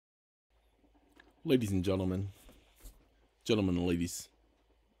Ladies and gentlemen, gentlemen and ladies,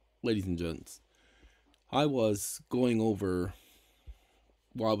 ladies and gents, I was going over,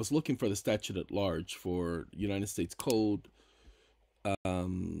 I was looking for the statute at large for United States Code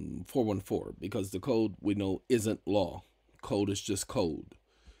 414, because the code we know isn't law. Code is just code.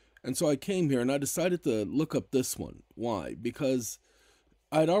 And so I came here and I decided to look up this one. Why? Because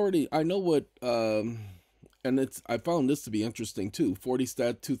I know what, I found this to be interesting too. 40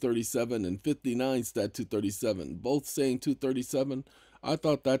 stat 237 and 59 stat 237, both saying 237. I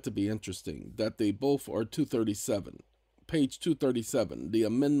thought that to be interesting, that they both are 237, page 237. The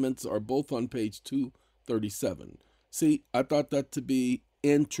amendments are both on page 237. See, I thought that to be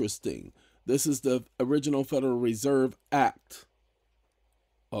interesting. This is the original Federal Reserve Act.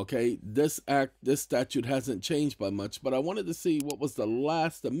 Okay, this statute hasn't changed by much, but I wanted to see what was the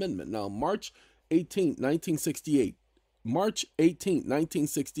last amendment. Now, March 18th, 1968. March 18th,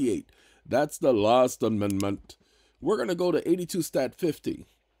 1968. That's the last amendment. We're going to go to 82 Stat 50.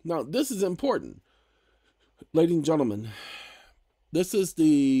 Now, this is important. Ladies and gentlemen, it's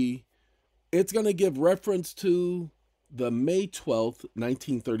going to give reference to the May 12th,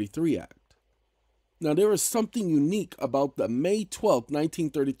 1933 Act. Now, there is something unique about the May 12th,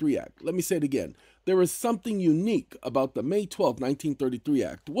 1933 Act. Let me say it again. There is something unique about the May 12th, 1933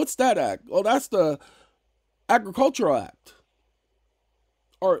 Act. What's that act? Oh, that's the Agricultural Act.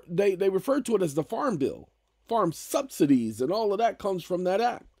 Or they refer to it as the Farm Bill. Farm subsidies and all of that comes from that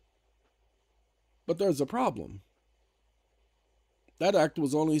act. But there's a problem. That act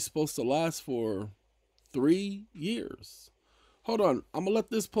was only supposed to last for 3 years. Hold on, I'm going to let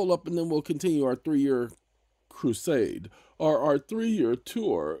this pull up and then we'll continue our 3-year crusade, or our 3-year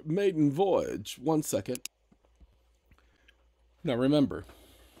tour, maiden voyage. 1 second. Now remember,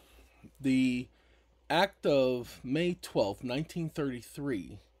 the Act of May 12th,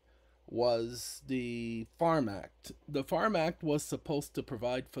 1933 was the Farm Act. The Farm Act was supposed to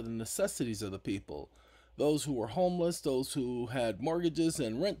provide for the necessities of the people. Those who were homeless, those who had mortgages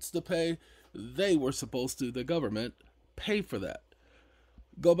and rents to pay, they were supposed to, the government, pay for that.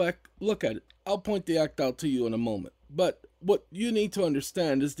 Go back, look at it. I'll point the act out to you in a moment. But what you need to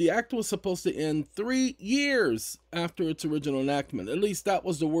understand is the act was supposed to end 3 years after its original enactment. At least that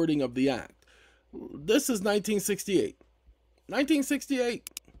was the wording of the act. This is 1968. 1968.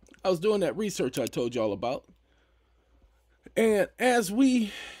 I was doing that research I told y'all about. And as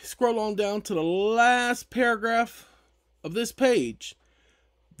we scroll on down to the last paragraph of this page,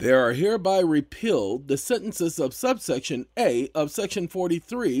 there are hereby repealed the sentences of subsection A of section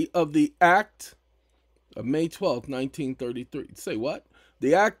 43 of the Act of May 12th, 1933. Say what?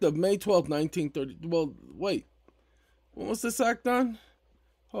 The Act of May 12th, 1930. Well, wait. When was this act done?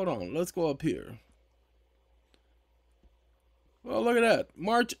 Hold on. Let's go up here. Well, look at that.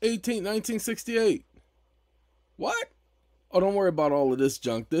 March 18th, 1968. What? Oh, don't worry about all of this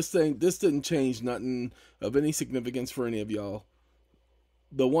junk. This didn't change nothing of any significance for any of y'all.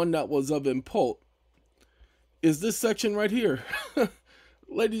 The one that was of import is this section right here.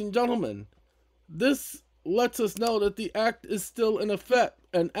 Ladies and gentlemen, this lets us know that the act is still in effect.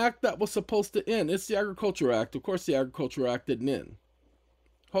 An act that was supposed to end. It's the Agricultural Act. Of course, the Agricultural Act didn't end.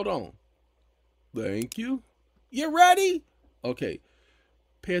 Hold on. Thank you. You ready? Okay.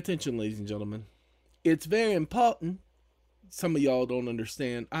 Pay attention, ladies and gentlemen. It's very important. Some of y'all don't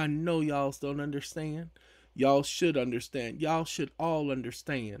understand. I know y'all don't understand. Y'all should understand. Y'all should all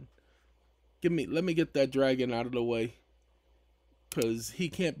understand. Let me get that dragon out of the way, because he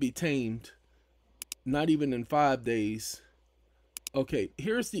can't be tamed. Not even in 5 days. Okay,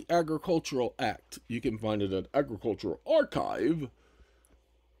 here's the Agricultural Act. You can find it at Agricultural Archive.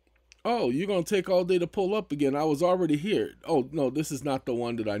 Oh, you're going to take all day to pull up again. I was already here. Oh, no, this is not the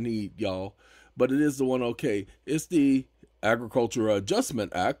one that I need, y'all. But it is the one, okay. It's the Agricultural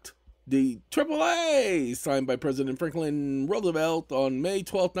Adjustment Act. The AAA, signed by President Franklin Roosevelt on May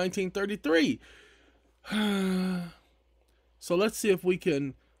 12, 1933. So let's see if we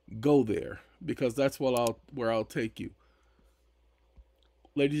can go there, because that's where I'll take you.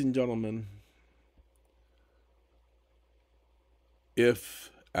 Ladies and gentlemen, if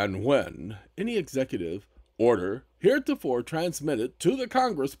and when any executive order heretofore transmitted to the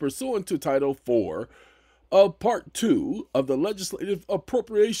Congress pursuant to Title IV of Part 2 of the Legislative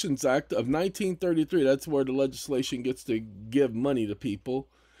Appropriations Act of 1933, that's where the legislation gets to give money to people,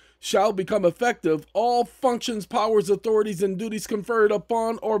 shall become effective, all functions, powers, authorities, and duties conferred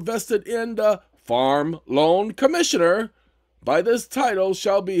upon or vested in the Farm Loan Commissioner by this title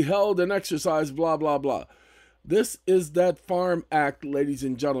shall be held and exercised, blah, blah, blah. This is that Farm Act, ladies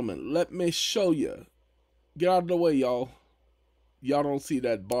and gentlemen. Let me show you. Get out of the way, y'all. Y'all don't see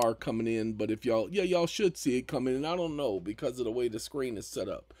that bar coming in, but if y'all, yeah, y'all should see it coming in. I don't know because of the way the screen is set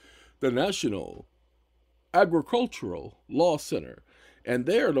up. The National Agricultural Law Center. And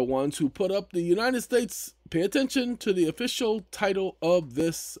they're the ones who put up the United States. Pay attention to the official title of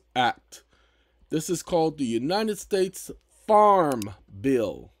this act. This is called the United States Farm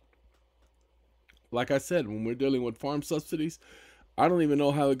Bill. Like I said, when we're dealing with farm subsidies, I don't even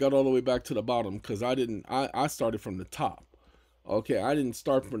know how it got all the way back to the bottom because I started from the top. Okay, I didn't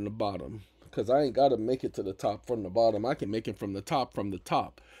start from the bottom because I ain't got to make it to the top from the bottom. I can make it from the top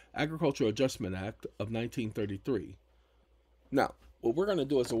Agricultural Adjustment Act of 1933. Now, what we're going to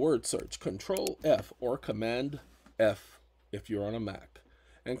do is a word search. Control F or Command F if you're on a Mac.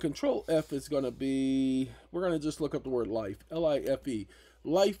 And Control F is going to be, we're going to just look up the word life. L-I-F-E.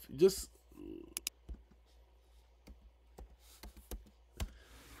 Life, just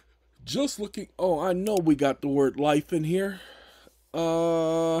looking. Oh, I know we got the word life in here.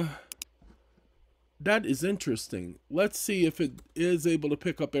 That is interesting. Let's see if it is able to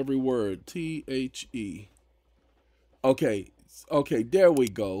pick up every word. T-H-E. Okay, there we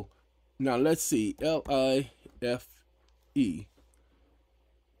go. Now let's see. L-I-F-E.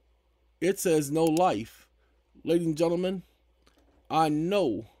 It says no life. Ladies and gentlemen, I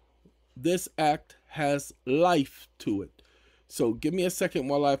know this act has life to it. So give me a second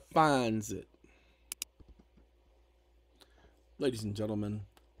while I find it. Ladies and gentlemen,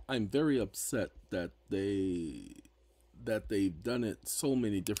 I'm very upset that they've done it so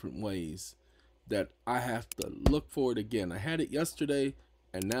many different ways that I have to look for it again. I had it yesterday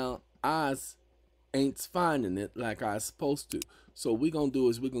and now I ain't finding it like I was supposed to. So what we're going to do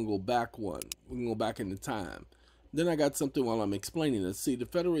is we're going to go back one. We're going to go back into time. Then I got something while I'm explaining it. See, the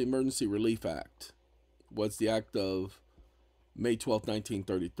Federal Emergency Relief Act was the act of May 12,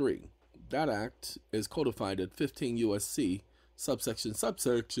 1933. That act is codified at 15 U.S.C. subsection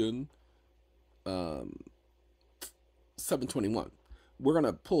 721. We're going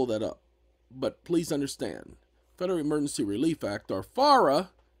to pull that up. But please understand, Federal Emergency Relief Act, or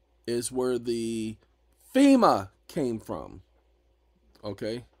FARA, is where the FEMA came from.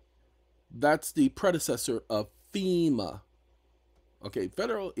 Okay? That's the predecessor of FEMA. Okay,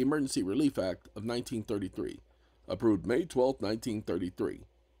 Federal Emergency Relief Act of 1933. Approved May 12, 1933.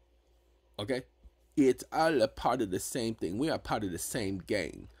 Okay? It's all a part of the same thing. We are part of the same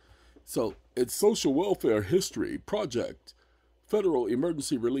gang. So, it's Social Welfare History Project. Federal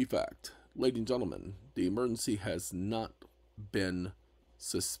Emergency Relief Act. Ladies and gentlemen, the emergency has not been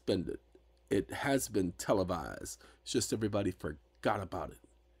suspended. It has been televised. It's just everybody forgot about it.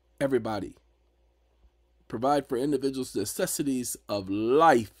 Everybody. Provide for individuals necessities of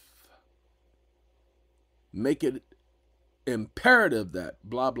life. Make it imperative that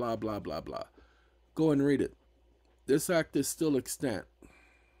blah, blah, blah, blah, blah. Go and read it. This act is still extant.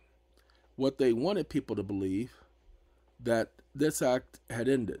 What they wanted people to believe, that this act had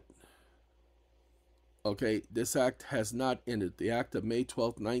ended. Okay, this act has not ended. The act of May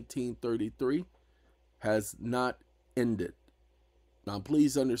 12, 1933 has not ended. Now,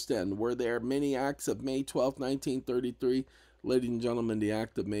 please understand, were there many acts of May 12, 1933? Ladies and gentlemen, the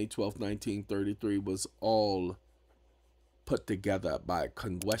act of May 12, 1933 was all put together by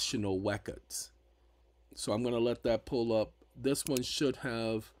congressional records. So I'm going to let that pull up. This one should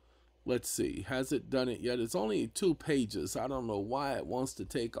have, let's see, has it done it yet? It's only 2 pages. I don't know why it wants to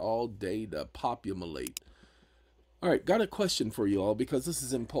take all day to populate. All right, got a question for you all because this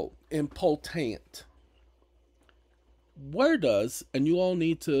is important. Where does, and you all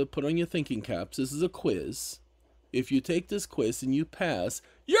need to put on your thinking caps, this is a quiz. If you take this quiz and you pass,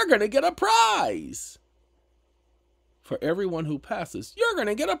 you're going to get a prize. For everyone who passes, you're going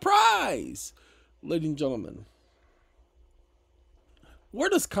to get a prize. Ladies and gentlemen, where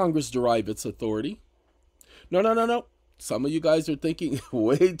does Congress derive its authority? No. Some of you guys are thinking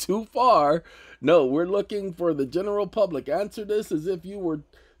way too far. No, we're looking for the general public. Answer this as if you were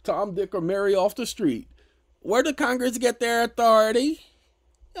Tom, Dick, or Mary off the street. Where did Congress get their authority?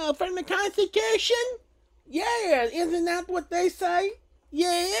 From the Constitution? Yeah, isn't that what they say?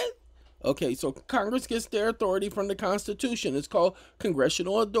 Yeah. Okay, so Congress gets their authority from the Constitution. It's called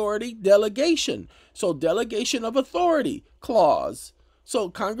Congressional Authority Delegation. So delegation of authority clause.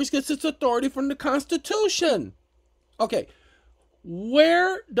 So Congress gets its authority from the Constitution. Okay,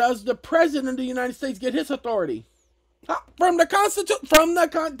 where does the President of the United States get his authority? From the Constitution, from the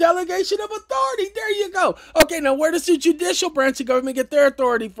delegation of authority. There you go. Okay, now where does the judicial branch of government get their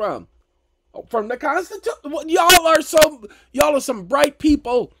authority from? From the Constitution. Y'all are some bright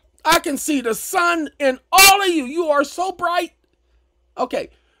people. I can see the sun in all of you. You are so bright.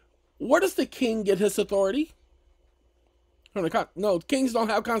 Okay, where does the king get his authority? No, kings don't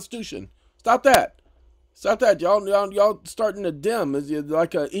have constitution. Stop that. Y'all starting to dim. It's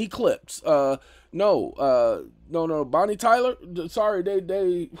like an eclipse. No. Bonnie Tyler. Sorry,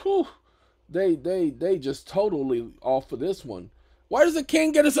 they just totally off for this one. Where does the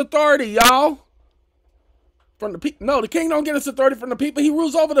king get his authority, y'all? From the people? No, the king don't get his authority from the people. He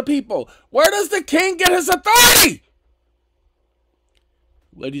rules over the people. Where does the king get his authority?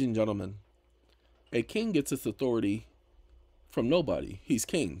 Ladies and gentlemen, a king gets his authority from nobody. He's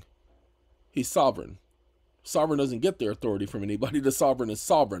king. He's sovereign. Sovereign doesn't get their authority from anybody. The sovereign is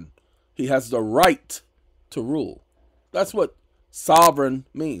sovereign. He has the right to rule. That's what sovereign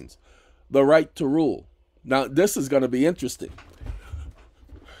means. The right to rule. Now, this is going to be interesting.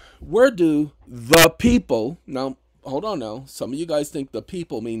 Where do the people, now, hold on now. Some of you guys think the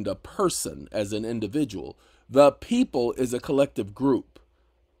people mean the person as an individual. The people is a collective group.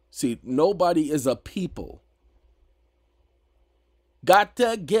 See, nobody is a people. Got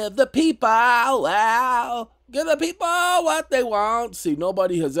to give the people, give the people what they want. See,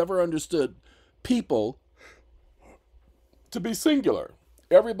 nobody has ever understood people to be singular.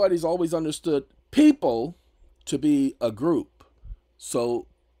 Everybody's always understood people to be a group. So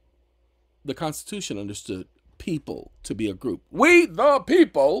the Constitution understood people to be a group. We, the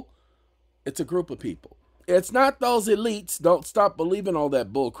people, it's a group of people. It's not those elites. Don't stop believing all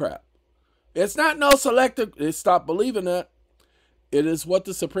that bull crap. It's not no selective. Stop believing that. It is what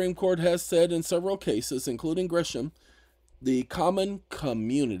the Supreme Court has said in several cases, including Grisham, the common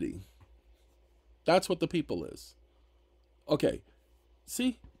community. That's what the people is. Okay,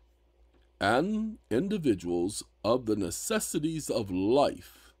 see? And individuals of the necessities of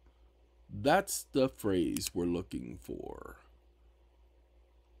life. That's the phrase we're looking for.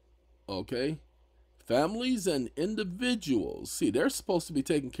 Okay? Families and individuals. See, they're supposed to be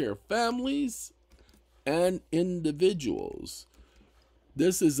taking care of families and individuals.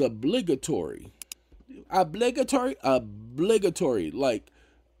 This is obligatory. Obligatory, like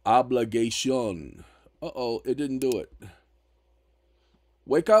obligation. Uh-oh, it didn't do it.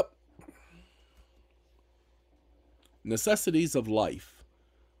 Wake up. Necessities of life.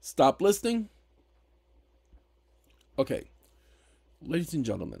 Stop listening. Okay, ladies and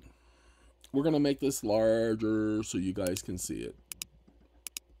gentlemen, we're going to make this larger so you guys can see it.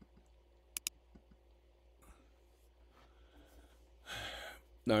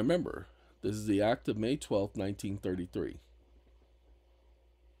 Now remember, this is the Act of May 12th, 1933.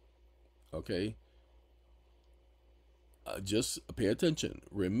 Okay? Just pay attention.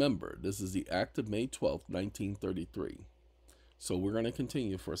 Remember, this is the Act of May 12th, 1933. So we're going to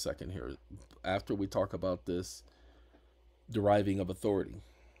continue for a second here after we talk about this deriving of authority.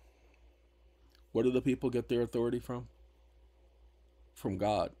 Where do the people get their authority from? From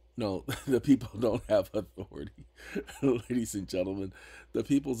God. No, the people don't have authority. Ladies and gentlemen, the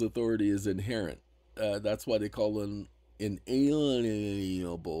people's authority is inherent. That's why they call them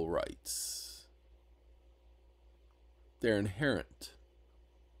inalienable rights. They're inherent.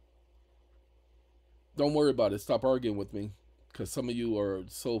 Don't worry about it. Stop arguing with me, because some of you are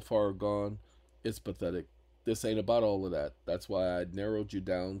so far gone. It's pathetic. This ain't about all of that. That's why I narrowed you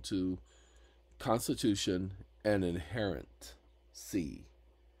down to Constitution and inherent. C.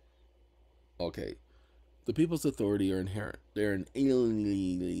 Okay. The people's authority are inherent. They're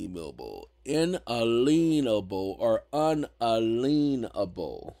inalienable, or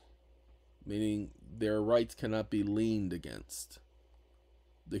unalienable, meaning their rights cannot be leaned against.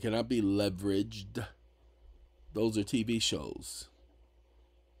 They cannot be leveraged. Those are TV shows.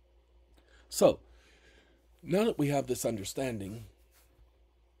 So, now that we have this understanding,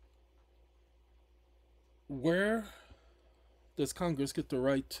 where does Congress get the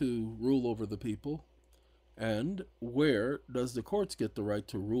right to rule over the people? And where does the courts get the right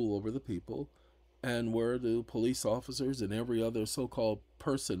to rule over the people? And where do police officers and every other so-called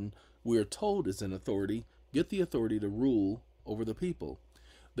person we are told is in authority get the authority to rule over the people?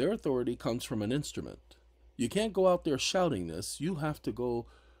 Their authority comes from an instrument. You can't go out there shouting this. You have to go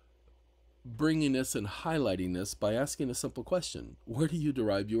bringing this and highlighting this by asking a simple question. Where do you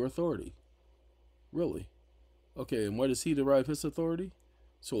derive your authority? Really? Okay, and where does he derive his authority?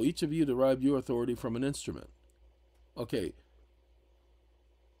 So each of you derive your authority from an instrument. Okay,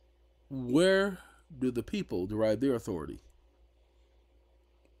 where do the people derive their authority?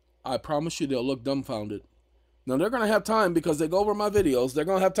 I promise you they'll look dumbfounded. Now they're going to have time because they go over my videos. They're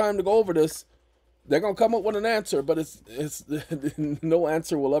going to have time to go over this. They're going to come up with an answer, but it's no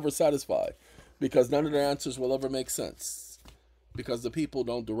answer will ever satisfy, because none of their answers will ever make sense, because the people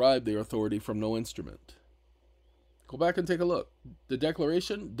don't derive their authority from no instrument. Go back and take a look. The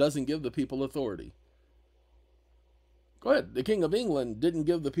Declaration doesn't give the people authority. Go ahead. The King of England didn't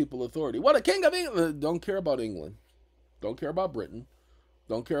give the people authority. What, the King of England? Don't care about England. Don't care about Britain.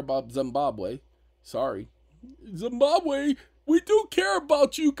 Don't care about Zimbabwe. Sorry. Zimbabwe, we do care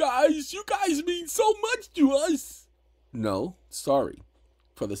about you guys. You guys mean so much to us. No, sorry.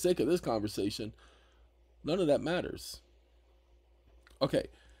 For the sake of this conversation, none of that matters. Okay.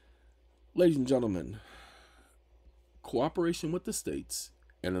 Ladies and gentlemen, cooperation with the states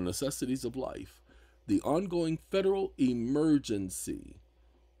and the necessities of life, the ongoing federal emergency.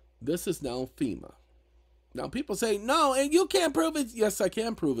 This is now FEMA. Now people say, no, and you can't prove it. Yes, I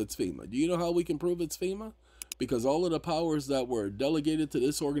can prove it's FEMA. Do you know how we can prove it's FEMA? Because all of the powers that were delegated to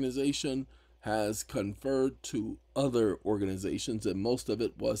this organization has conferred to other organizations, and most of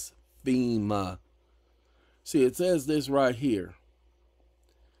it was FEMA. See, it says this right here.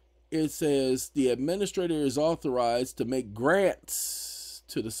 It says the administrator is authorized to make grants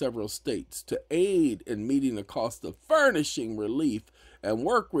to the several states to aid in meeting the cost of furnishing relief and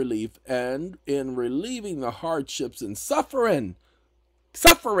work relief and in relieving the hardships and suffrage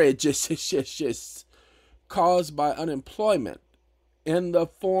caused by unemployment in the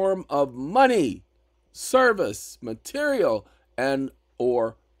form of money, service, material, and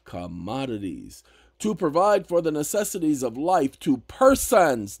or commodities, to provide for the necessities of life to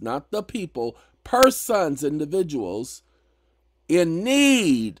persons, not the people, persons, individuals, in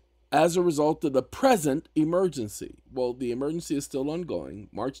need as a result of the present emergency. Well, the emergency is still ongoing.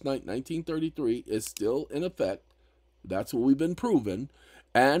 March 9, 1933 is still in effect. That's what we've been proven.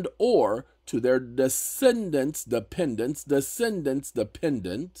 And or to their dependents,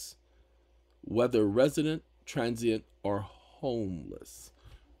 whether resident, transient, or homeless.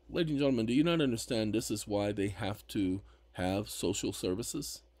 Ladies and gentlemen, do you not understand this is why they have to have social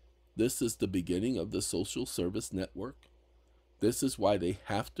services? This is the beginning of the social service network. This is why they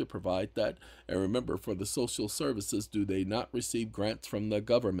have to provide that. And remember, for the social services, do they not receive grants from the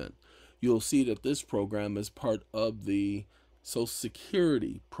government? You'll see that this program is part of the Social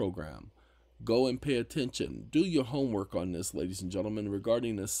Security program. Go and pay attention. Do your homework on this, ladies and gentlemen,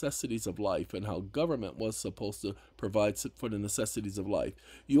 regarding necessities of life and how government was supposed to provide for the necessities of life.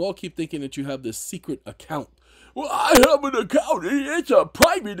 You all keep thinking that you have this secret account. Well, I have an account. It's a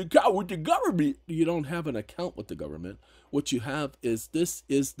private account with the government. You don't have an account with the government. What you have is, this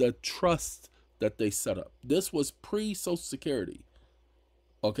is the trust that they set up. This was pre-Social Security.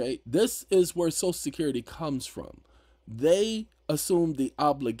 Okay? This is where Social Security comes from. They assumed the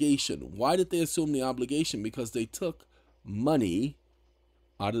obligation. Why did they assume the obligation? Because they took money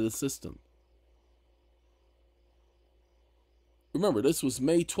out of the system. Remember, this was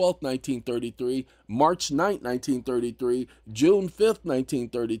May 12th, 1933, March 9th, 1933, June 5th,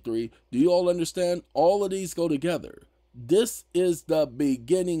 1933. Do you all understand? All of these go together. This is the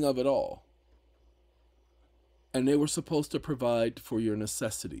beginning of it all. And they were supposed to provide for your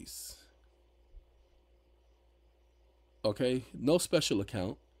necessities. Okay? No special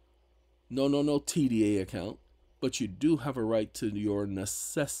account. No TDA account. But you do have a right to your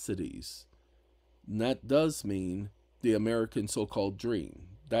necessities. And that does mean the American so-called dream.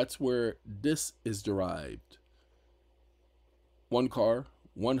 That's where this is derived. One car,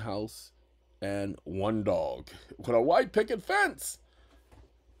 one house, and one dog with a white picket fence.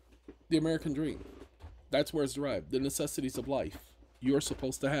 The American dream. That's where it's derived. The necessities of life you're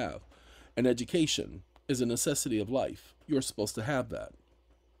supposed to have. An education is a necessity of life. You're supposed to have that.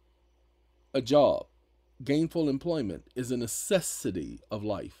 A job, gainful employment, is a necessity of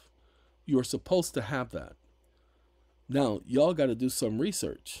life. You're supposed to have that. Now, y'all got to do some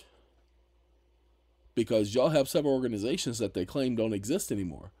research, because y'all have several organizations that they claim don't exist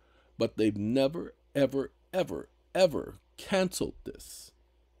anymore, but they've never, ever, ever, ever canceled this.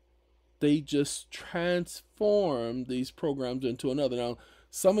 They just transform these programs into another. Now,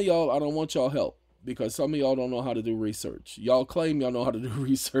 some of y'all, I don't want y'all help, because some of y'all don't know how to do research. Y'all claim y'all know how to do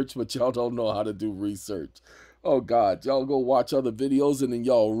research, but y'all don't know how to do research. Oh, God, y'all go watch other videos and then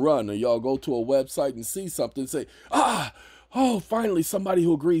y'all run, or y'all go to a website and see something and say, finally somebody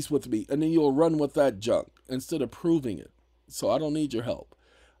who agrees with me. And then you'll run with that junk instead of proving it. So I don't need your help.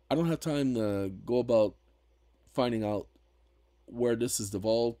 I don't have time to go about finding out where this is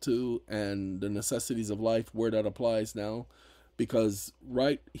devolved to and the necessities of life, where that applies now. Because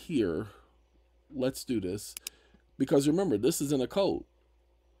right here, let's do this. Because remember, this is in a code.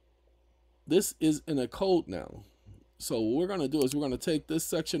 This is in a code now. So what we're going to do is we're going to take this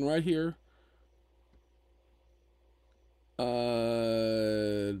section right here.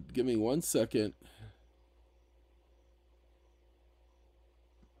 Give me 1 second.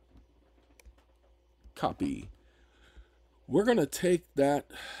 Copy. We're going to take that.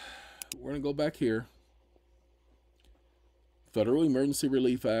 We're going to go back here. Federal Emergency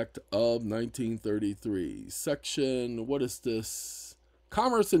Relief Act of 1933. Section, what is this?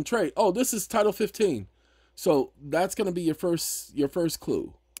 Commerce and Trade. Oh, this is Title 15. So that's going to be your first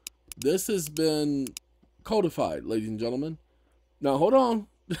clue. This has been codified, ladies and gentlemen. Now, hold on.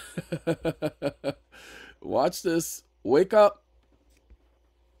 Watch this. Wake up.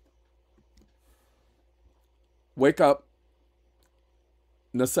 Wake up.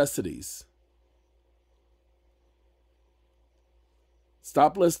 Necessities.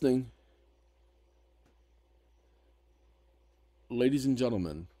 Stop listening. Ladies and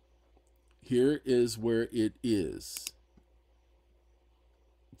gentlemen, here is where it is.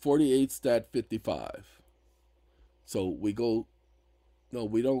 48 stat 55. So we go, no,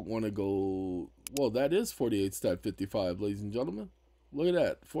 we don't want to go, well, that is 48 stat 55, ladies and gentlemen. Look at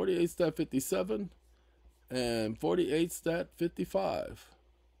that. 48 stat 57 and 48 stat 55.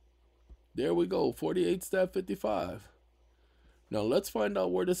 There we go. 48 stat 55. Now let's find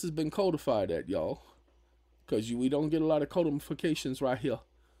out where this has been codified at, y'all. Because we don't get a lot of codifications right here.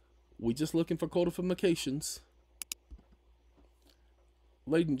 We just looking for codifications.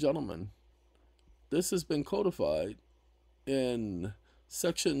 Ladies and gentlemen, this has been codified in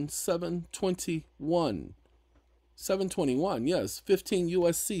section 721. 721, yes. 15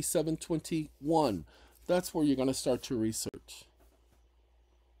 USC 721. That's where you're going to start your research.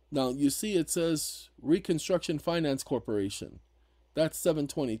 Now, you see it says Reconstruction Finance Corporation. That's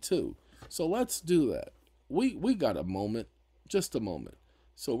 722. So let's do that. We got a moment, just a moment.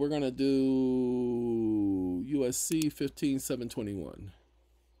 So we're going to do USC 15721.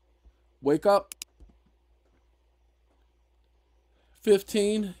 Wake up.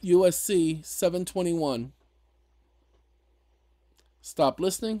 15 USC 721. Stop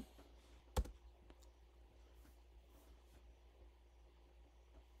listening.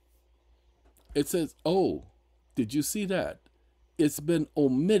 It says, oh, did you see that? It's been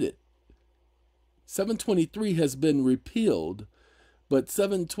omitted. 723 has been repealed, but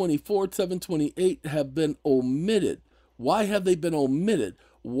 724, 728 have been omitted. Why have they been omitted?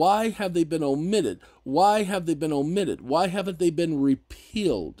 Why have they been omitted? Why have they been omitted? Why haven't they been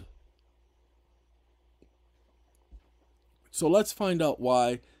repealed? So let's find out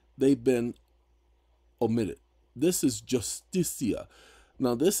why they've been omitted. This is justicia.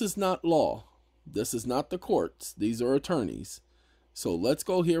 Now, this is not law. This is not the courts. These are attorneys. So let's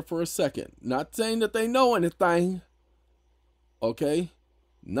go here for a second. Not saying that they know anything. Okay?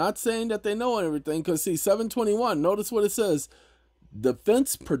 Not saying that they know everything. Because see, 721, notice what it says.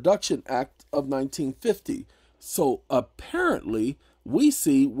 Defense Production Act of 1950. So apparently, we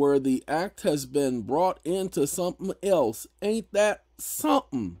see where the act has been brought into something else. Ain't that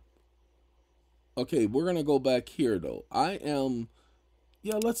something? Okay, we're going to go back here, though.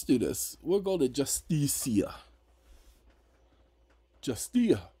 Yeah, let's do this. We'll go to Justicia.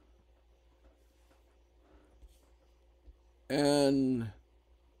 Justia. And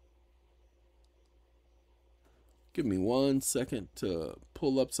give me 1 second to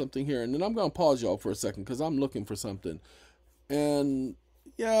pull up something here. And then I'm going to pause y'all for a second because I'm looking for something. And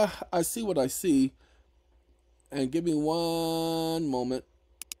yeah, I see what I see. And give me 1 moment.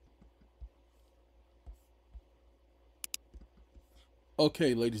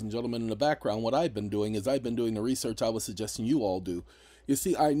 Okay, ladies and gentlemen, in the background, what I've been doing is I've been doing the research I was suggesting you all do. You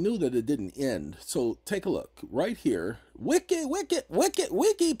see, I knew that it didn't end. So take a look right here. Wikipedia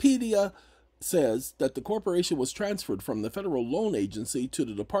says that the corporation was transferred from the Federal Loan Agency to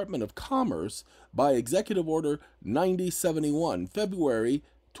the Department of Commerce by Executive Order 9071, February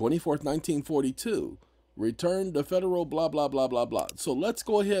 24th, 1942. Returned to federal blah, blah, blah, blah, blah. So let's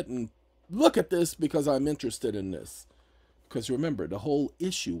go ahead and look at this because I'm interested in this. Because remember, the whole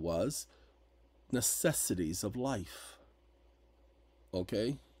issue was necessities of life.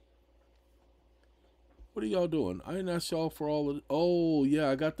 Okay? What are y'all doing? I didn't ask y'all for all of... Oh, yeah,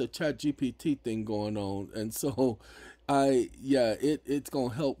 I got the chat GPT thing going on. And so, it's going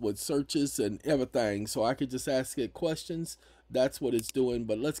to help with searches and everything. So I could just ask it questions. That's what it's doing.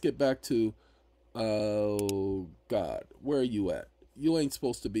 But let's get back to... Oh, God. Where are you at? You ain't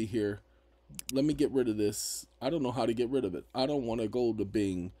supposed to be here. Let me get rid of this. I don't know how to get rid of it. I don't want to go to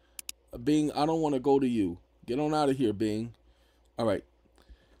Bing. Bing, I don't want to go to you. Get on out of here, Bing. All right.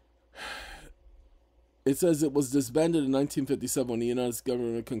 It says it was disbanded in 1957 when the United States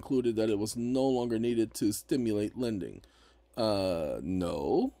government concluded that it was no longer needed to stimulate lending.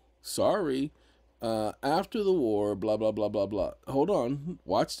 No. Sorry. After the war, blah, blah, blah, blah, blah. Hold on.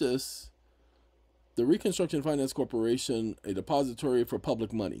 Watch this. The Reconstruction Finance Corporation, a depository for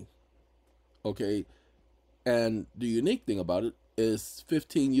public money. Okay, and the unique thing about it is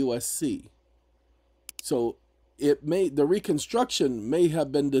 15 USC. So the Reconstruction may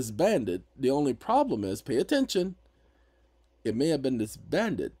have been disbanded. The only problem is, pay attention, it may have been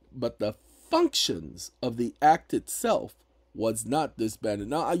disbanded, but the functions of the act itself was not disbanded.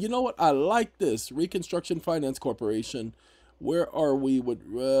 Now, you know what? I like this. Reconstruction Finance Corporation. Where are we with,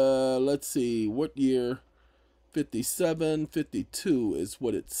 let's see, what year? 57, 52 is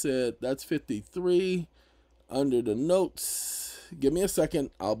what it said. That's 53 under the notes. Give me a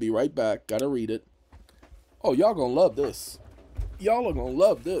second. I'll be right back. Gotta read it. Oh, y'all gonna love this. Y'all are gonna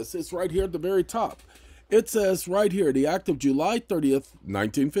love this. It's right here at the very top. It says right here, the act of July 30th,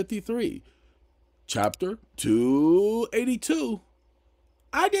 1953, chapter 282.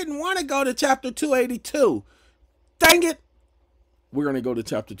 I didn't want to go to chapter 282. Dang it. We're going to go to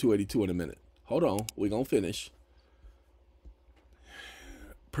chapter 282 in a minute. Hold on. We're going to finish.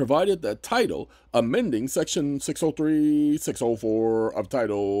 Provided that title, amending section 603, 604 of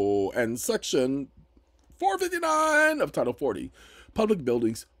title, and section 459 of title 40, public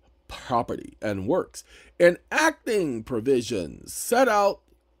buildings, property, and works, enacting provisions set out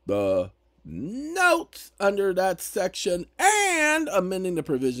the notes under that section, and amending the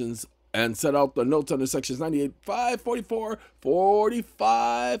provisions and set out the notes under sections 98, 5, 44,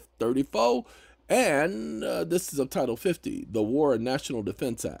 45, 34, and this is of Title 50, the War and National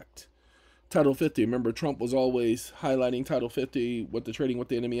Defense Act. Title 50, remember Trump was always highlighting Title 50 with the Trading with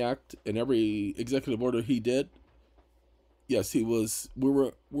the Enemy Act in every executive order he did. Yes, he was.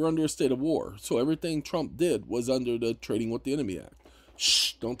 We're under a state of war, so everything Trump did was under the Trading with the Enemy Act.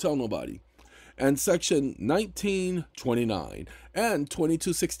 Shh, don't tell nobody. And section 1929 and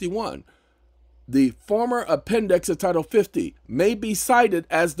 2261, the former appendix of Title 50, may be cited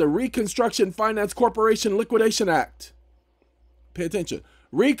as the Reconstruction Finance Corporation Liquidation Act. Pay attention.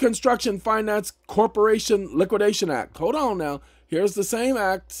 Reconstruction Finance Corporation Liquidation Act. Hold on now. Here's the same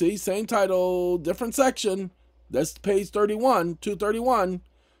act. See, same title, different section. That's page 31, 231.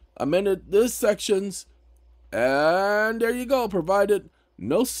 Amended this sections. And there you go. Provided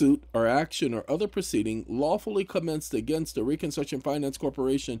no suit or action or other proceeding lawfully commenced against the Reconstruction Finance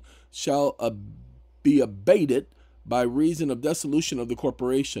Corporation shall be abated by reason of dissolution of the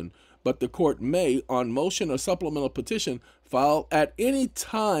corporation. But the court may, on motion or supplemental petition, file at any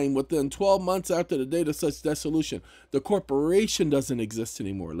time within 12 months after the date of such dissolution. The corporation doesn't exist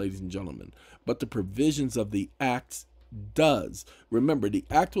anymore, ladies and gentlemen, but the provisions of the act does. Remember, the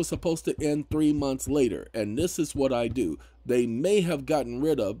act was supposed to end 3 months later, and this is what I do. They may have gotten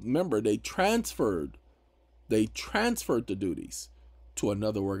rid of, remember, they transferred the duties to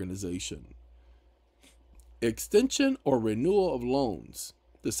another organization. Extension or renewal of loans.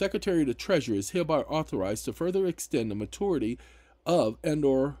 The Secretary of the Treasury is hereby authorized to further extend the maturity of and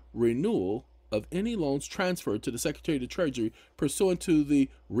or renewal of any loans transferred to the Secretary of the Treasury pursuant to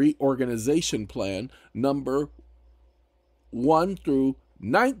the reorganization plan number 1 through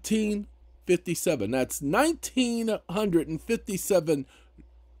 1957. That's 1957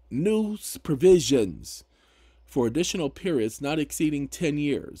 new provisions for additional periods not exceeding 10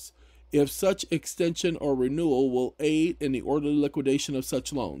 years. If such extension or renewal will aid in the orderly liquidation of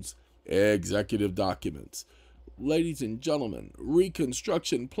such loans. Executive documents. Ladies and gentlemen,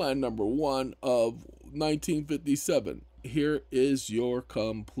 Reconstruction Plan number 1 of 1957. Here is your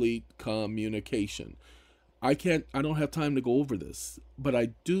complete communication. I don't have time to go over this, but I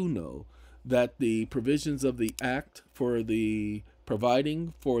do know that the provisions of the act for the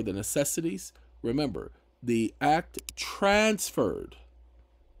providing for the necessities, remember, the act transferred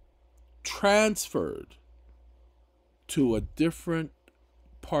to a different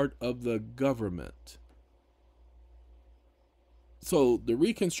part of the government. So the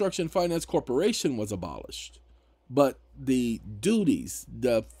Reconstruction Finance Corporation was abolished, but the duties,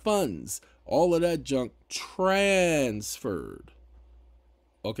 the funds, all of that junk transferred.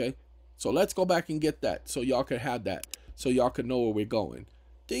 Okay, so let's go back and get that so y'all can have that, so y'all can know where we're going.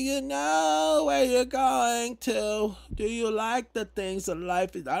 Do you know where you're going to? Do you like the things that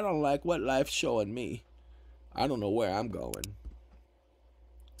life is? I don't like what life's showing me. I don't know where I'm going.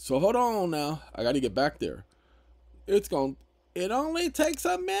 So hold on now. I got to get back there. It only takes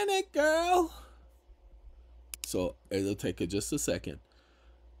a minute, girl. So it'll take it just a second,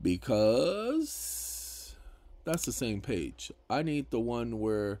 because that's the same page. I need the one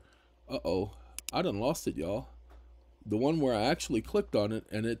where, I done lost it, y'all. The one where I actually clicked on it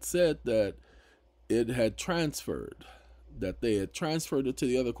and it said that it had transferred, that they had transferred it to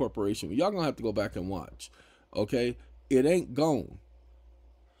the other corporation. Y'all gonna have to go back and watch. Okay, it ain't gone.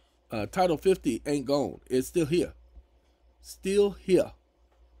 Title 50 ain't gone. It's still here. Still here.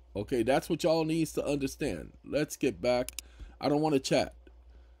 Okay, that's what y'all needs to understand. Let's get back. I don't want to chat.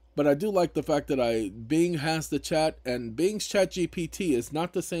 But I do like the fact that Bing has the chat, and Bing's chat GPT is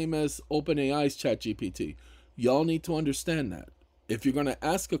not the same as OpenAI's chat GPT. Y'all need to understand that. If you're going to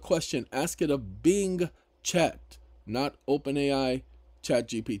ask a question, ask it of Bing chat, not OpenAI chat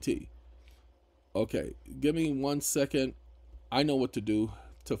GPT. Okay, give me 1 second. I know what to do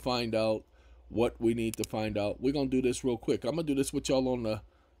to find out what we need to find out. We're going to do this real quick. I'm going to do this with y'all on the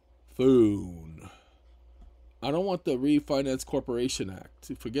phone. I don't want the Refinance Corporation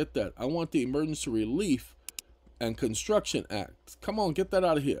Act. Forget that. I want the Emergency Relief and Construction Act. Come on, get that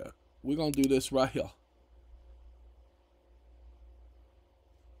out of here. We're going to do this right here.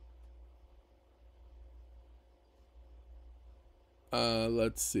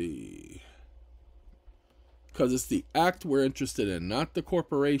 Let's see. Because it's the act we're interested in, not the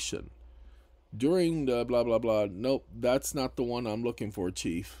corporation. During the blah, blah, blah. Nope, that's not the one I'm looking for,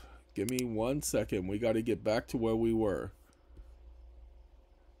 Chief. Give me 1 second. We got to get back to where we were.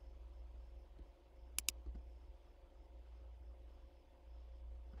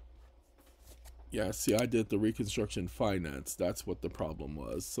 Yeah, see, I did the reconstruction finance. That's what the problem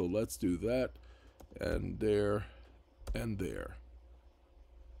was. So let's do that. And there. And there.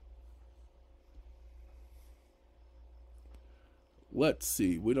 Let's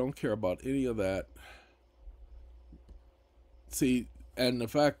see. We don't care about any of that. See, and the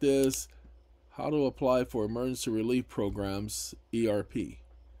fact is, how to apply for emergency relief programs, ERP.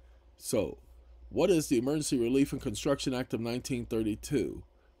 So, what is the Emergency Relief and Construction Act of 1932?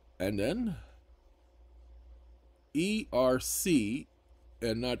 And then ERC,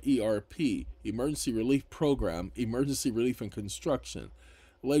 and not ERP, Emergency Relief Program, Emergency Relief and Construction.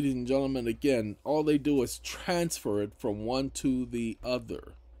 Ladies and gentlemen, again, all they do is transfer it from one to the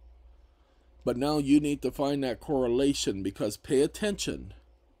other. But now you need to find that correlation, because pay attention.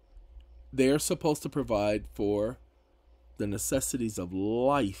 They're supposed to provide for the necessities of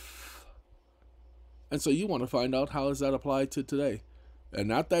life. And so you want to find out, how is that applied to today? And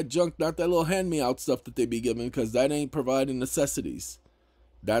not that junk, not that little hand-me-out stuff that they be giving, because that ain't providing necessities.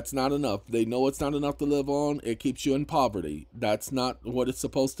 That's not enough. They know it's not enough to live on. It keeps you in poverty. That's not what it's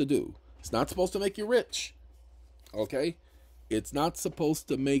supposed to do. It's not supposed to make you rich. Okay? It's not supposed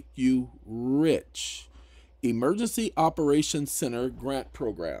to make you rich. Emergency Operations Center Grant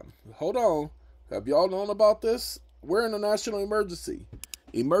Program. Hold on. Have y'all known about this? We're in a national emergency.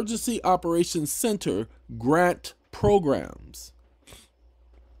 Emergency Operations Center Grant Programs.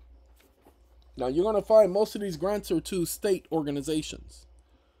 Now, you're going to find most of these grants are to state organizations.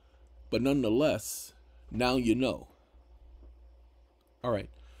 But nonetheless, now you know. All right.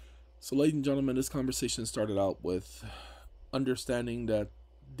 So, ladies and gentlemen, this conversation started out with understanding that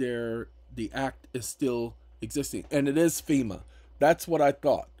the act is still existing. And it is FEMA. That's what I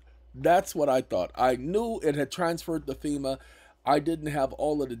thought. I knew it had transferred to FEMA. I didn't have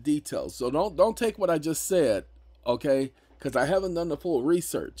all of the details. So don't take what I just said, okay? Because I haven't done the full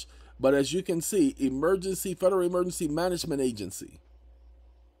research. But as you can see, Federal Emergency Management Agency,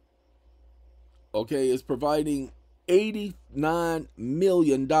 okay, is providing $89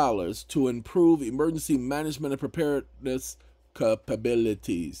 million to improve emergency management and preparedness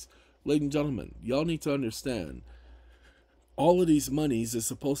capabilities. Ladies and gentlemen, y'all need to understand, all of these monies is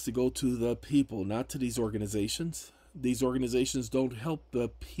supposed to go to the people, not to these organizations. These organizations don't help the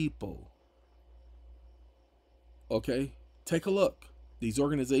people. Okay? Take a look. These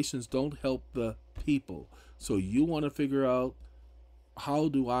organizations don't help the people. So you want to figure out, how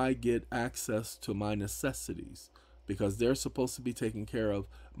do I get access to my necessities? Because they're supposed to be taking care of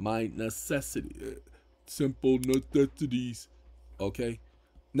my simple necessities. Okay?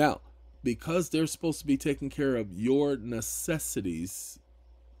 Now, because they're supposed to be taking care of your necessities,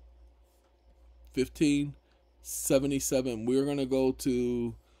 1577, we're going to go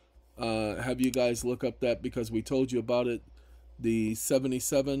to have you guys look up that, because we told you about it. The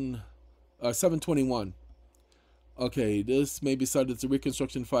 721. Okay, this may be cited as the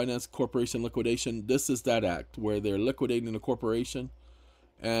Reconstruction Finance Corporation liquidation. This is that act where they're liquidating the corporation.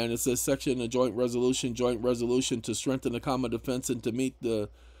 And it says section, a joint resolution to strengthen the common defense and to meet the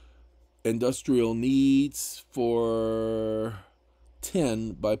industrial needs for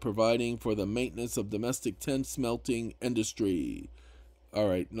tin by providing for the maintenance of domestic tin smelting industry. All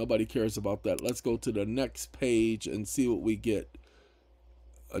right, nobody cares about that. Let's go to the next page and see what we get.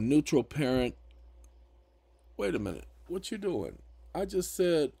 A neutral parent. Wait a minute. What you doing? I just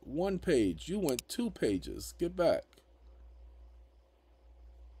said one page. You went 2 pages. Get back.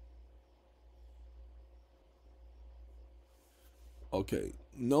 Okay.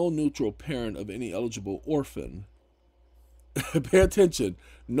 No neutral parent of any eligible orphan. Pay attention.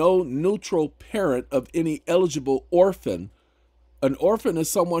 No neutral parent of any eligible orphan An orphan is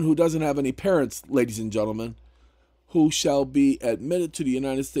someone who doesn't have any parents, ladies and gentlemen, who shall be admitted to the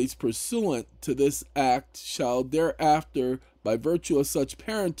United States pursuant to this act shall thereafter, by virtue of such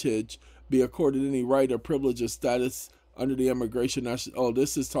parentage, be accorded any right or privilege or status under the immigration national. Oh,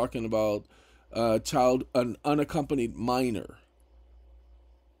 this is talking about an unaccompanied minor.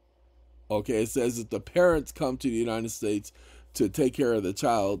 Okay, it says that the parents come to the United States to take care of the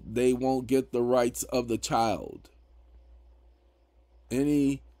child, they won't get the rights of the child.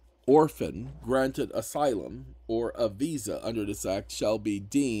 Any orphan granted asylum or a visa under this act shall be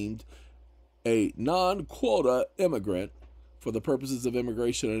deemed a non-quota immigrant for the purposes of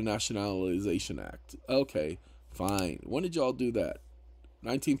Immigration and Nationalization Act. Okay, fine. When did y'all do that?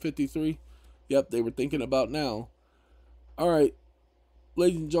 1953? Yep, they were thinking about now. All right,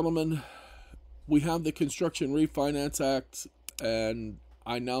 ladies and gentlemen, we have the Construction Refinance Act, and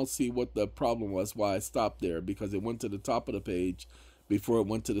I now see what the problem was, why I stopped there, because it went to the top of the page before it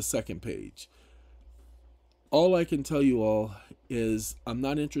went to the second page. All I can tell you all is I'm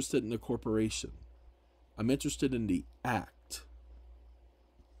not interested in the corporation. I'm interested in the act.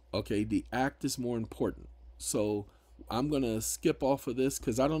 Okay, the act is more important. So I'm going to skip off of this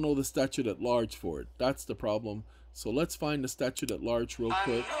because I don't know the statute at large for it. That's the problem. So let's find the statute at large real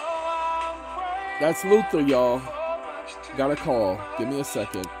quick. That's Luther, y'all. Got a call. Give me a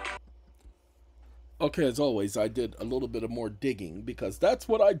second. Okay, as always, I did a little bit of more digging because that's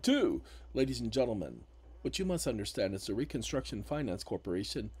what I do, ladies and gentlemen. What you must understand is the Reconstruction Finance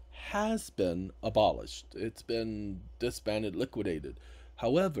Corporation has been abolished. It's been disbanded, liquidated.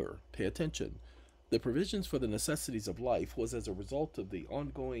 However, pay attention. The provisions for the necessities of life was as a result of the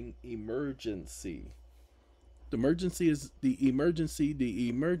ongoing emergency. The emergency is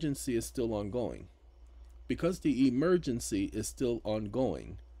still ongoing. Because the emergency is still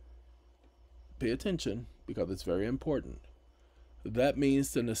ongoing, pay attention because it's very important. That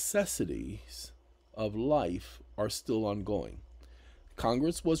means the necessities of life are still ongoing.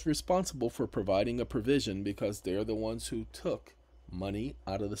 Congress was responsible for providing a provision because they're the ones who took money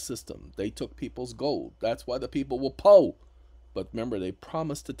out of the system. They took people's gold. That's why the people were poor. But remember, they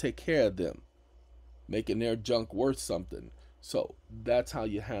promised to take care of them, making their junk worth something. So that's how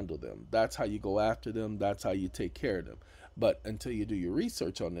you handle them. That's how you go after them. That's how you take care of them. But until you do your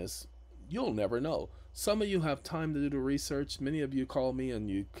research on this, you'll never know. Some of you have time to do the research. Many of you call me and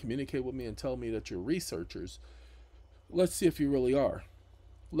you communicate with me and tell me that you're researchers. Let's see if you really are.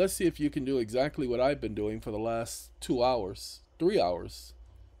 Let's see if you can do exactly what I've been doing for the last 2 hours, 3 hours,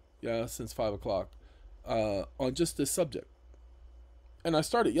 since 5 o'clock, on just this subject. And I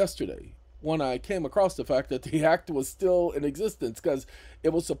started yesterday when I came across the fact that the act was still in existence because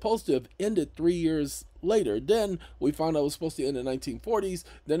it was supposed to have ended 3 years later. Then we found out it was supposed to end in the 1940s.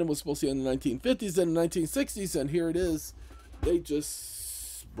 Then it was supposed to end in the 1950s and the 1960s. And here it is. They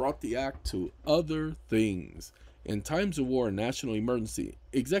just brought the act to other things. In times of war and national emergency,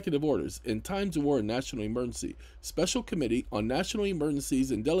 executive orders. In times of war and national emergency, Special Committee on National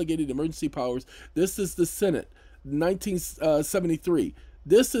Emergencies and Delegated Emergency Powers. This is the Senate, 1973.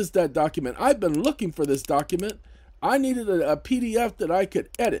 This is that document. I've been looking for this document. I needed a PDF that I could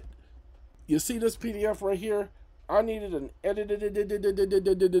edit. You see this PDF right here? I needed an editable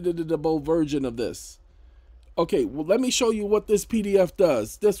version of this. Okay, well, let me show you what this PDF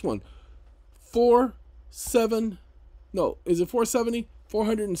does. This one, 470?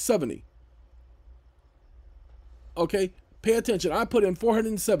 470. Okay, pay attention. I put in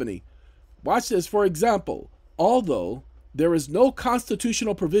 470. Watch this. For example, although there is no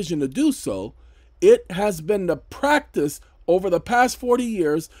constitutional provision to do so, it has been the practice over the past 40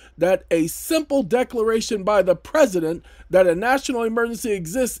 years that a simple declaration by the president that a national emergency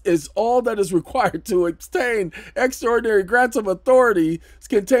exists is all that is required to obtain extraordinary grants of authority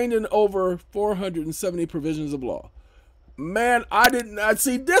contained in over 470 provisions of law. Man, I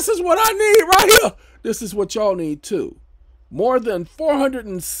see, this is what I need right here. This is what y'all need too. More than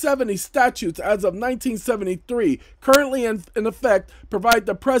 470 statutes as of 1973 currently in effect provide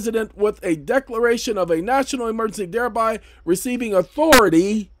the president with a declaration of a national emergency, thereby receiving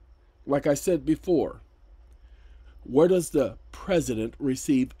authority, like I said before. Where does the president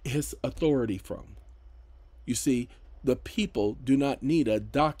receive his authority from? You see, the people do not need a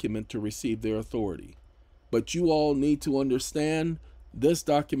document to receive their authority. But you all need to understand this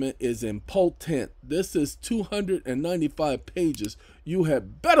document is important. This is 295 pages. You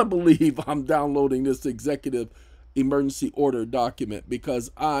had better believe I'm downloading this executive emergency order document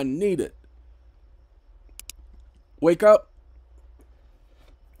because I need it. Wake up.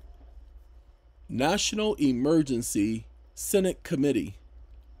 National Emergency Senate Committee.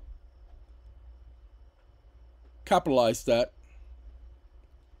 Capitalize that.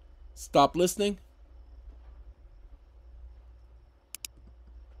 Stop listening.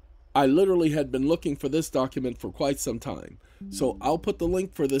 I literally had been looking for this document for quite some time. So I'll put the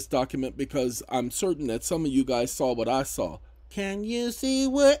link for this document because I'm certain that some of you guys saw what I saw. Can you see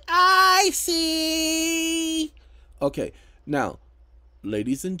what I see? Okay, now,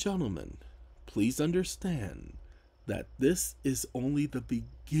 ladies and gentlemen, please understand that this is only the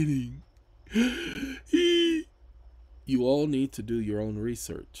beginning. You all need to do your own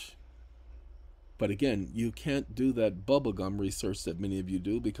research. But again, you can't do that bubblegum research that many of you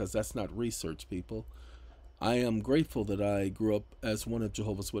do because that's not research, people. I am grateful that I grew up as one of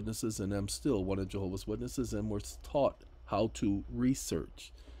Jehovah's Witnesses and am still one of Jehovah's Witnesses and was taught how to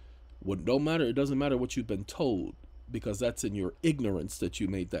research. It doesn't matter what you've been told because that's in your ignorance that you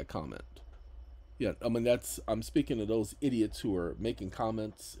made that comment. Yeah, I mean, I'm speaking to those idiots who are making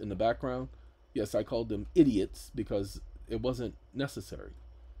comments in the background. Yes, I called them idiots because it wasn't necessary.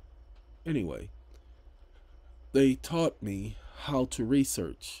 Anyway, they taught me how to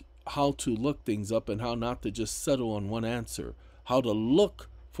research, how to look things up, and how not to just settle on one answer, how to look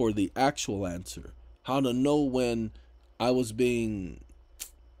for the actual answer, how to know when I was being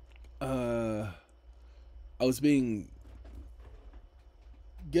given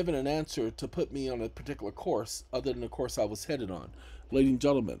an answer to put me on a particular course other than the course I was headed on. Ladies and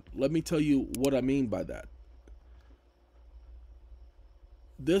gentlemen, let me tell you what I mean by that.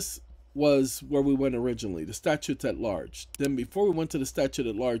 This was where we went originally, the statutes at large. Then before we went to the statute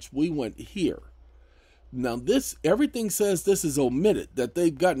at large, we went here. Now everything says this is omitted, that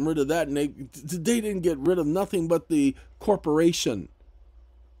they've gotten rid of that, and they didn't get rid of nothing but the corporation.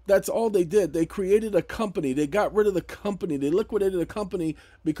 That's all they did. They created a company. They got rid of the company. They liquidated the company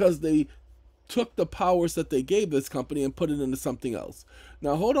because they took the powers that they gave this company and put it into something else.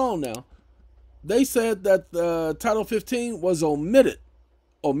 Now, hold on now. They said that Title 15 was omitted.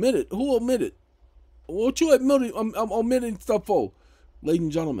 Omitted? Who omitted? What you admitting? I'm omitting stuff for? Ladies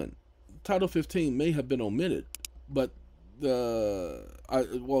and gentlemen, Title 15 may have been omitted, but the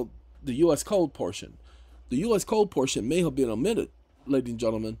U.S. Code portion. The U.S. Code portion may have been omitted, ladies and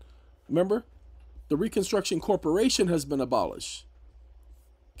gentlemen. Remember? The Reconstruction Corporation has been abolished.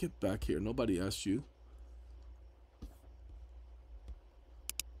 Get back here. Nobody asked you.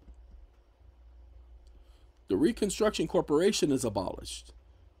 The Reconstruction Corporation is abolished.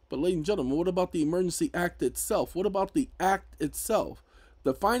 But ladies and gentlemen, what about the Emergency Act itself? What about the Act itself?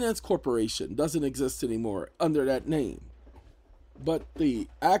 The Finance Corporation doesn't exist anymore under that name. But the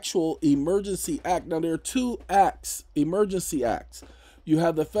actual Emergency Act, now there are two acts, emergency acts. You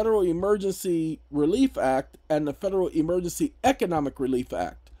have the Federal Emergency Relief Act and the Federal Emergency Economic Relief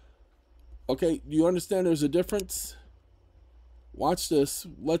Act. Okay, do you understand there's a difference? Watch this.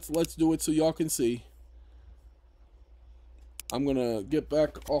 Let's do it so y'all can see. I'm going to get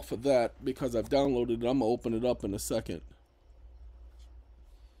back off of that because I've downloaded it. I'm going to open it up in a second.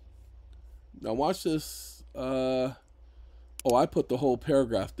 Now watch this. I put the whole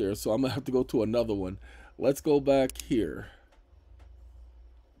paragraph there, so I'm going to have to go to another one. Let's go back here.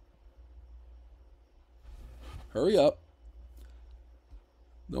 Hurry up.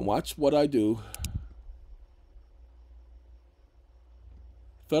 Now watch what I do.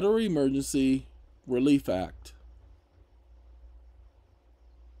 Federal Emergency Relief Act.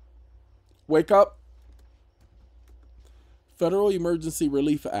 Wake up. Federal Emergency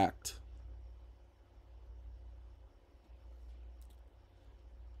Relief Act.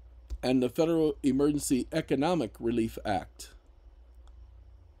 And the Federal Emergency Economic Relief Act.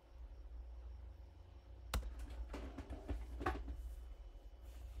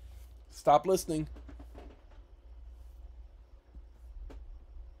 Stop listening.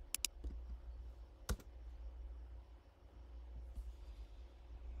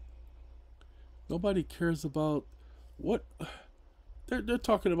 Nobody cares about what they're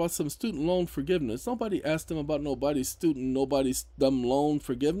talking about. Some student loan forgiveness. Nobody asked them about nobody's loan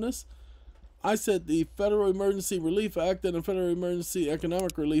forgiveness. I said the Federal Emergency Relief Act and the Federal Emergency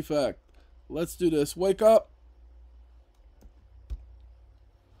Economic Relief Act. Let's do this. Wake up.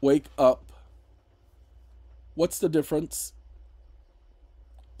 Wake up. What's the difference?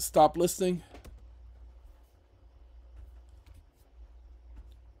 Stop listening.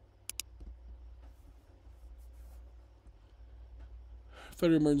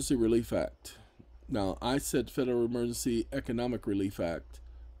 Federal Emergency Relief Act. Now, I said Federal Emergency Economic Relief Act.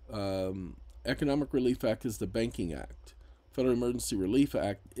 Economic Relief Act is the Banking Act. Federal Emergency Relief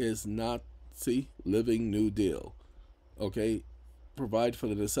Act is not, Living New Deal. Okay? Provide for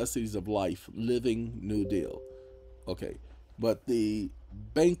the necessities of life. Living New Deal. Okay. But the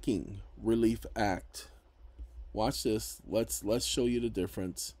Banking Relief Act, watch this. Let's show you the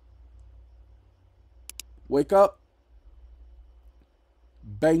difference. Wake up.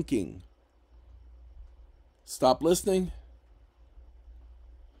 Banking. Stop listening.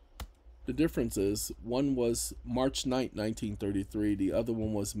 The difference is one was March 9th, 1933. The other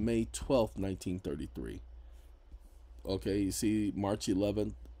one was May 12th, 1933. Okay, you see March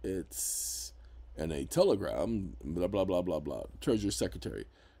 11th, it's in a telegram, blah, blah, blah, blah, blah. Treasury Secretary.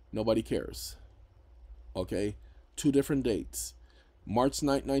 Nobody cares. Okay, two different dates. March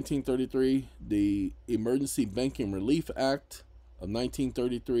 9th, 1933, the Emergency Banking Relief Act of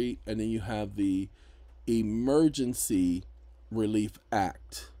 1933, and then you have the Emergency Relief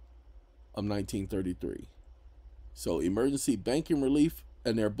Act of 1933. So Emergency Banking Relief,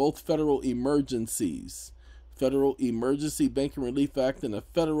 and they're both federal emergencies. Federal Emergency Banking Relief Act and the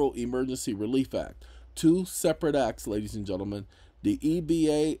Federal Emergency Relief Act. Two separate acts, ladies and gentlemen. The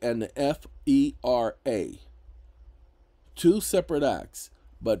EBA and the FERA. Two separate acts.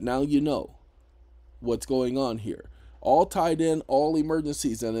 But now you know what's going on here. All tied in, all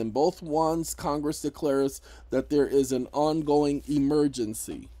emergencies. And in both ones, Congress declares that there is an ongoing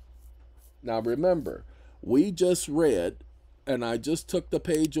emergency. Now remember, we just read, and I just took the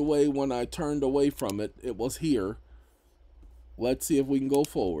page away when I turned away from it. It was here. Let's see if we can go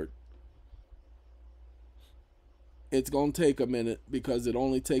forward. It's going to take a minute because it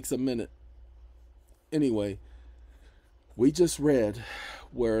only takes a minute. Anyway, we just read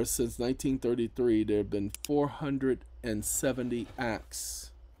where since 1933 there have been 470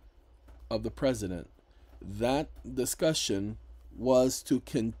 acts of the president. That discussion was to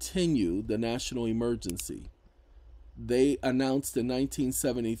continue the national emergency. They announced in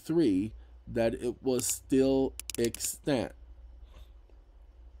 1973 that it was still extant.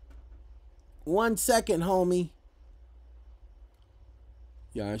 1 second, homie.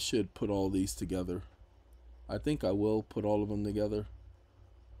 Yeah, I should put all these together. I think I will put all of them together.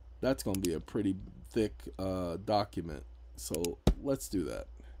 That's going to be a pretty thick document. So let's do that.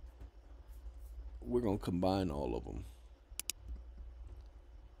 We're going to combine all of them.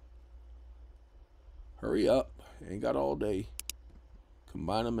 Hurry up. Ain't got all day.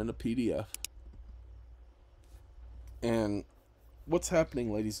 Combine them in a PDF. And what's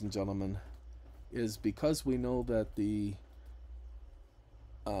happening, ladies and gentlemen, is because we know that the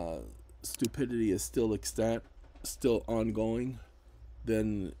stupidity is still extant, still ongoing,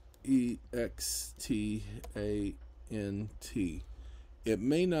 then EXTANT. It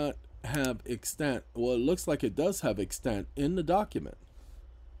may not have extant. Well, it looks like it does have extant in the document.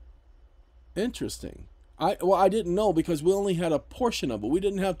 Interesting. I didn't know because we only had a portion of it. We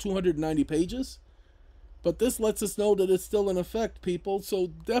didn't have 290 pages. But this lets us know that it's still in effect, people. So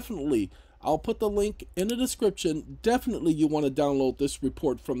definitely, I'll put the link in the description. Definitely you want to download this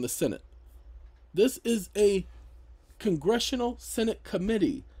report from the Senate. This is a Congressional Senate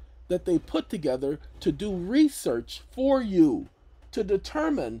committee that they put together to do research for you to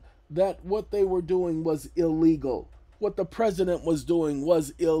determine that what they were doing was illegal. What the president was doing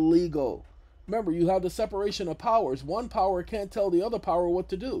was illegal. Remember, you have the separation of powers. One power can't tell the other power what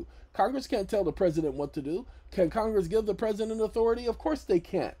to do. Congress can't tell the president what to do. Can Congress give the president authority? Of course they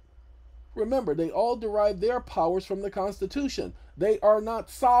can't. Remember, they all derive their powers from the Constitution. They are not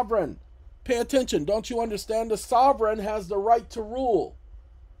sovereign. Pay attention. Don't you understand? The sovereign has the right to rule.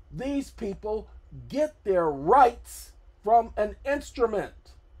 These people get their rights from an instrument.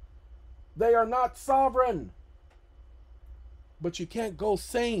 They are not sovereign. But you can't go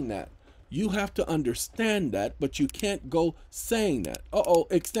saying that. You have to understand that, but you can't go saying that. Uh-oh,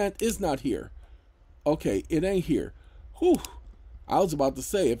 extant is not here. Okay, it ain't here. Whew. I was about to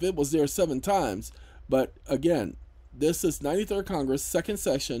say, if it was there 7 times, but again, this is 93rd Congress, 2nd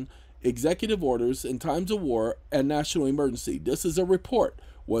session, executive orders in times of war and national emergency. This is a report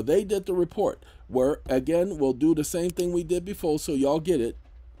where they did the report, where, again, we'll do the same thing we did before, so y'all get it.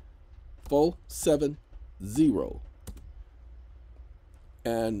 470.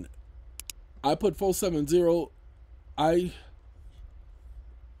 And I put 470.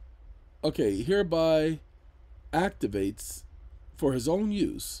 Hereby activates for his own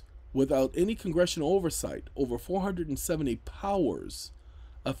use without any congressional oversight over 470 powers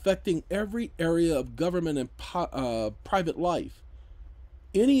affecting every area of government and private life.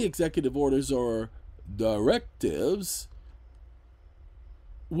 Any executive orders or directives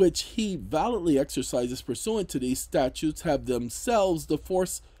which he validly exercises pursuant to these statutes have themselves the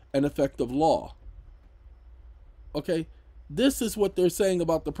force and effect of law. Okay, this is what they're saying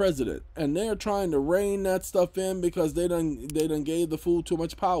about the president, and they're trying to rein that stuff in because they done gave the fool too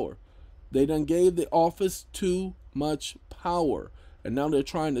much power. They done gave the office too much power, and now they're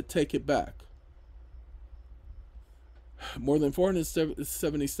trying to take it back. More than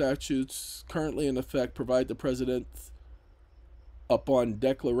 470 statutes currently in effect provide the president, upon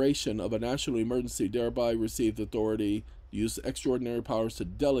declaration of a national emergency, thereby received authority to use extraordinary powers to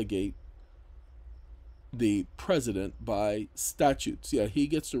delegate the president by statutes. Yeah, he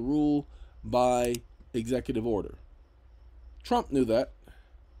gets to rule by executive order. Trump knew that.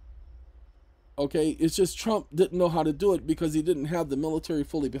 Okay, it's just Trump didn't know how to do it because he didn't have the military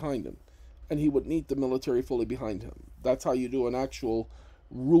fully behind him. And he would need the military fully behind him. That's how you do an actual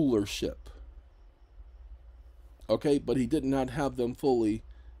rulership. Okay, but he did not have them fully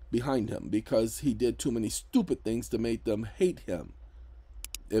behind him because he did too many stupid things to make them hate him.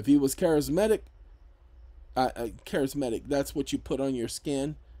 If he was charismatic, that's what you put on your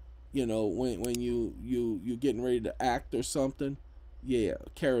skin, you know, when you getting ready to act or something. Yeah,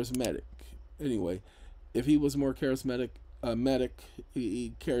 charismatic. Anyway, if he was more charismatic,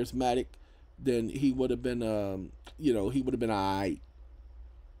 then he would have been, he would have been alright.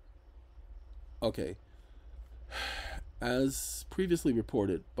 Okay. As previously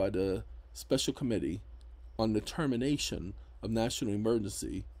reported by the Special Committee on the Termination of National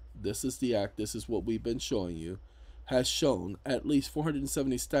Emergency, this is the act, this is what we've been showing you, has shown at least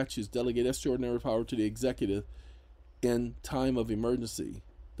 470 statutes delegate extraordinary power to the executive in time of emergency.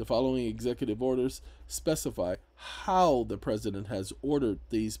 The following executive orders specify how the president has ordered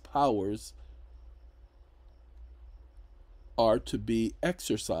these powers are to be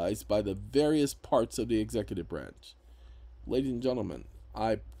exercised by the various parts of the executive branch. Ladies and gentlemen,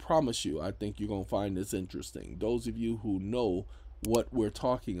 I promise you, I think you're going to find this interesting. Those of you who know what we're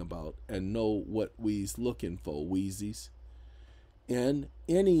talking about and know what we's looking for, Wheezies. In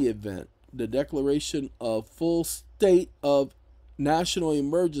any event, the declaration of full state of national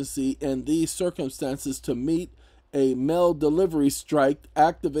emergency in these circumstances to meet a mail delivery strike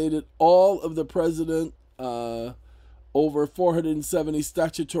activated all of the president over 470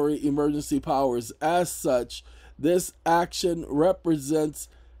 statutory emergency powers. As such, this action represents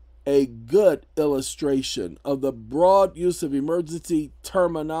a good illustration of the broad use of emergency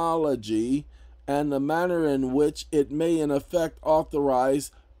terminology and the manner in which it may in effect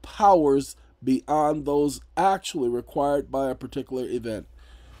authorize powers beyond those actually required by a particular event.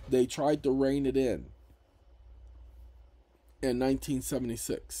 They tried to rein it in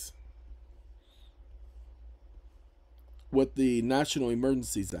 1976 with the National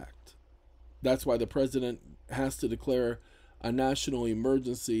Emergencies Act. That's why the president has to declare a national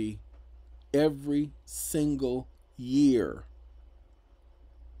emergency every single year.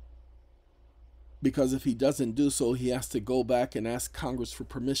 Because if he doesn't do so, he has to go back and ask Congress for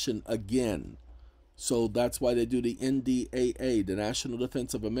permission again. So that's why they do the NDAA, the National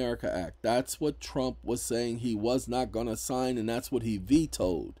Defense of America Act. That's what Trump was saying he was not going to sign, and that's what he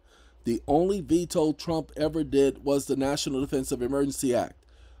vetoed. The only veto Trump ever did was the National Defense of Emergency Act.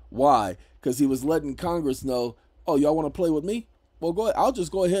 Why? Because he was letting Congress know, oh, y'all want to play with me? Well, go ahead. I'll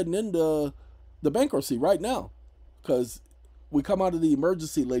just go ahead and end the bankruptcy right now. Because we come out of the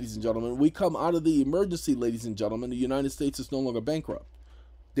emergency, ladies and gentlemen. We come out of the emergency, ladies and gentlemen. The United States is no longer bankrupt.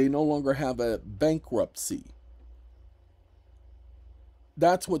 They no longer have a bankruptcy.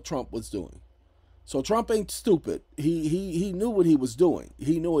 That's what Trump was doing. So Trump ain't stupid. He knew what he was doing.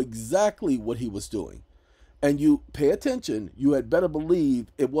 He knew exactly what he was doing. And you pay attention, you had better believe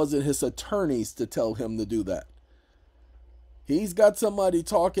it wasn't his attorneys to tell him to do that. He's got somebody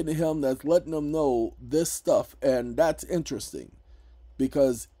talking to him that's letting him know this stuff, and that's interesting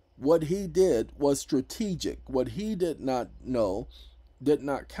because what he did was strategic. What he did not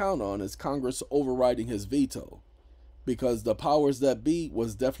count on is Congress overriding his veto, because the powers that be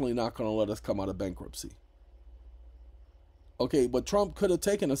was definitely not going to let us come out of bankruptcy. Okay, but Trump could have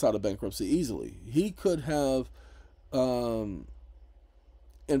taken us out of bankruptcy easily. He could have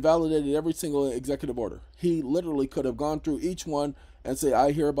invalidated every single executive order. He literally could have gone through each one and say,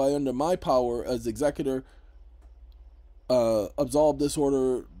 I hereby under my power as executor absolve this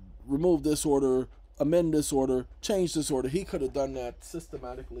order, remove this order, amend this order, change this order. He could have done that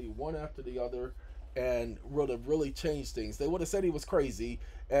systematically, one after the other, and would have really changed things. They would have said he was crazy,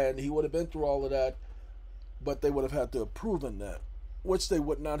 and he would have been through all of that, but they would have had to have proven that, which they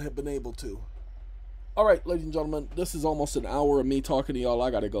would not have been able to. All right, ladies and gentlemen, this is almost an hour of me talking to y'all.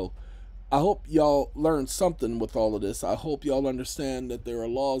 I got to go. I hope y'all learned something with all of this. I hope y'all understand that there are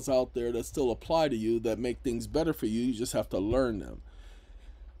laws out there that still apply to you that make things better for you. You just have to learn them.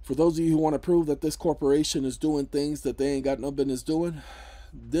 For those of you who want to prove that this corporation is doing things that they ain't got no business doing,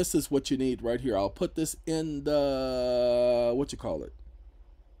 this is what you need right here. I'll put this in the,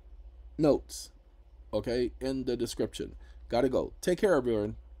 notes, okay, in the description. Gotta go. Take care,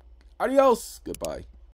 everyone. Adios. Goodbye.